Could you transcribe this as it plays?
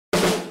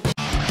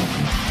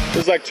It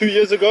was like 2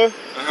 years ago,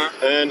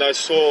 and I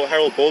saw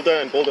Harald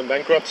Baldr and Bald and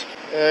Bankrupt.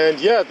 And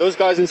yeah, those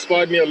guys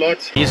inspired me a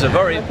lot. He's a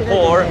very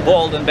poor,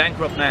 bald and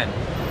bankrupt man.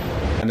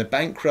 And the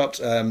bankrupt,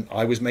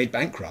 I was made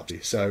bankrupt.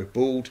 So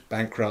bald,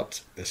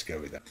 bankrupt, let's go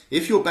with that.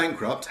 If you're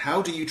bankrupt,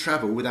 how do you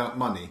travel without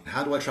money?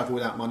 How do I travel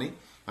without money?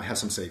 I have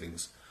some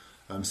savings.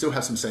 Still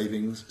have some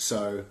savings,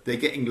 so they're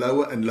getting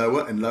lower and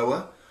lower and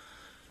lower.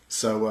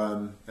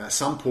 So at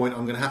some point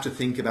I'm going to have to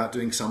think about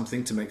doing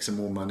something to make some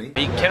more money.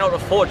 He cannot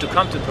afford to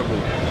come to Peru.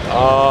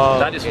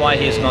 That is why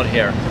he's not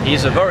here.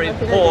 He's a very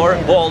poor,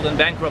 bald and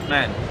bankrupt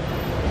man.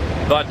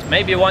 But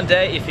maybe one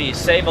day, if he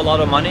saves a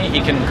lot of money, he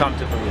can come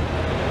to Peru.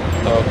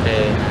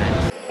 Okay.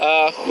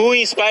 Who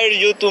inspired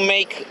you to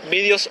make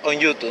videos on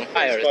YouTube?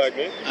 Inspired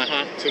me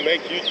to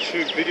make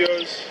YouTube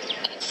videos.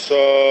 So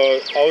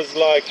I was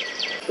like,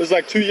 it was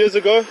like 2 years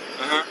ago,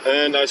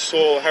 and I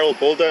saw Harald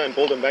Baldr and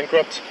Bald and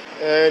Bankrupt.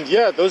 And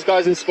yeah, those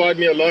guys inspired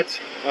me a lot.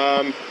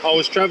 I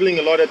was traveling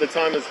a lot at the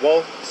time as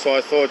well, so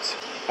I thought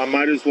I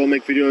might as well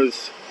make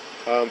videos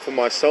for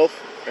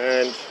myself,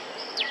 and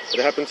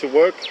it happened to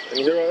work, and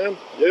here I am.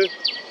 Yeah.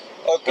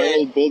 Okay.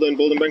 Harald Baldr and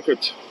Bald and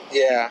Bankrupt.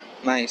 Yeah,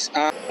 nice.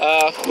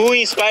 Who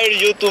inspired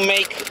you to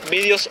make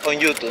videos on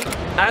YouTube?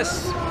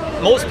 As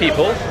most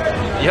people,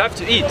 you have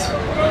to eat,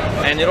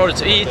 and in order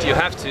to eat, you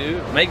have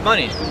to make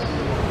money.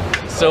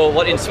 So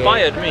what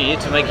inspired me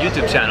to make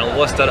YouTube channel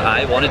was that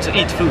I wanted to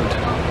eat food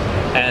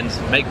and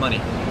make money.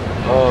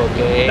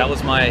 Okay. That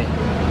was my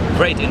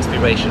great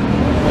inspiration.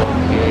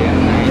 Okay,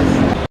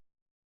 nice.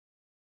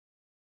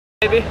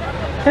 Maybe?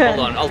 Hold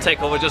on, I'll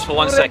take over just for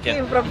 1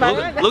 second.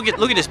 Look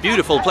at this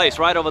beautiful place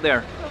right over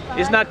there.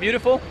 Isn't that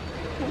beautiful?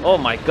 Oh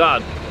my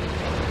god.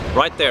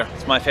 Right there,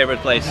 it's my favorite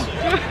place.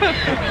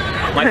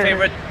 My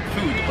favorite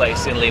food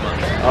place in Lima.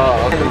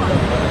 Oh,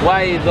 okay.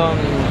 Why don't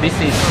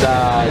visit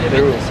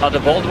Peru? The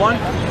bald one?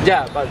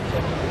 Yeah, but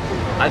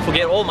I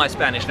forget all my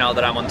Spanish now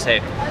that I'm on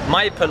tape.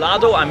 My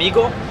pelado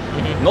amigo,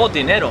 no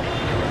dinero.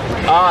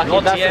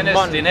 No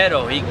tienes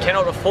dinero. He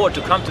cannot afford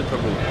to come to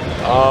Peru.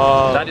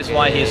 That is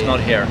why he's not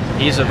here.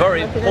 He's a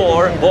very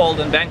poor, bald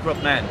and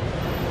bankrupt man.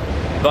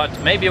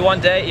 But maybe one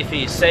day, if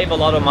he saves a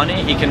lot of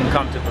money, he can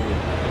come to Peru.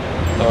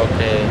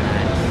 okay.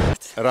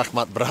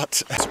 Rahmat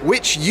Brat.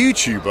 Which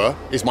YouTuber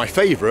is my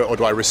favourite, or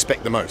do I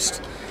respect the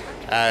most?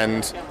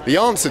 And the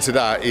answer to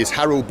that is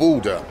Harald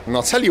Baldr. And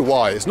I'll tell you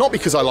why. It's not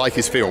because I like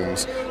his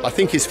films. I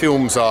think his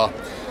films are,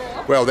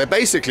 well, they're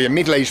basically a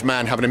middle-aged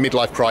man having a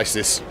midlife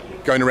crisis,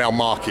 going around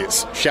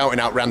markets, shouting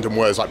out random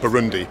words like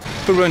Burundi.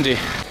 Burundi.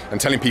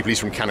 And telling people he's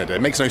from Canada.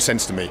 It makes no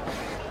sense to me.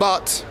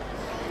 But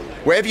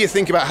whatever you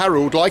think about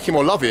Harald, like him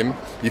or love him,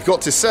 you've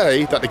got to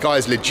say that the guy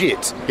is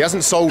legit. He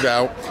hasn't sold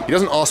out, he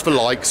doesn't ask for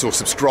likes or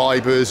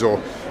subscribers,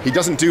 or he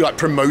doesn't do like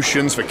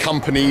promotions for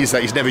companies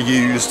that he's never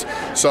used.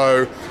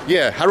 So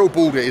yeah, Harald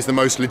Baldr is the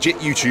most legit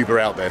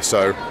YouTuber out there,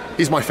 so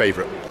he's my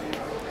favourite.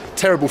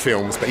 Terrible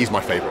films, but he's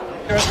my favourite.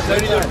 Where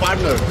is your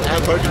partner? I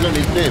have forgotten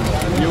his name.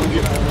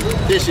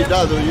 Desi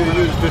Daru, you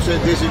used to say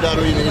Desi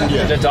Daru in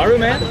India. The Daru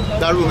man?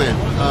 Daru man.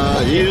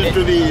 He used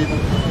to be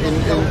in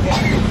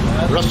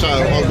Russia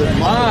all the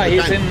time.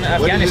 He's in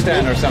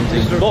Afghanistan or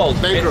something.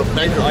 Bald.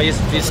 Bankrupt.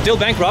 He's still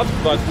bankrupt,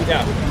 but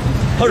yeah.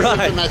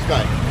 Alright. He's a nice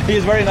guy.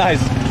 He's very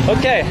nice.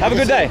 Okay, have a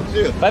good day.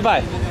 See you. Bye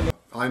bye.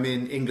 I'm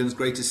in England's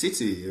greatest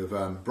city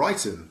of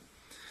Brighton,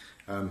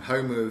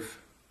 home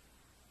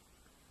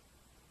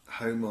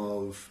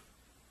of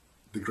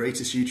the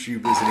greatest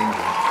YouTubers in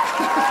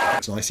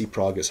England. So I see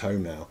Prague as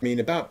home now. I mean,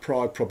 about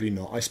Prague, probably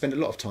not. I spend a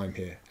lot of time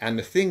here. And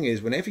the thing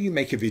is, whenever you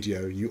make a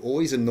video, you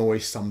always annoy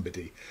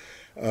somebody.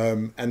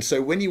 And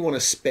so when you want to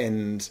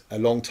spend a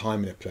long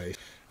time in a place,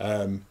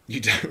 you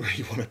don't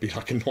really want to be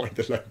like annoying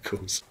the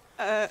locals.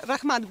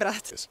 Rahmat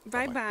Brat.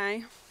 Bye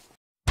bye.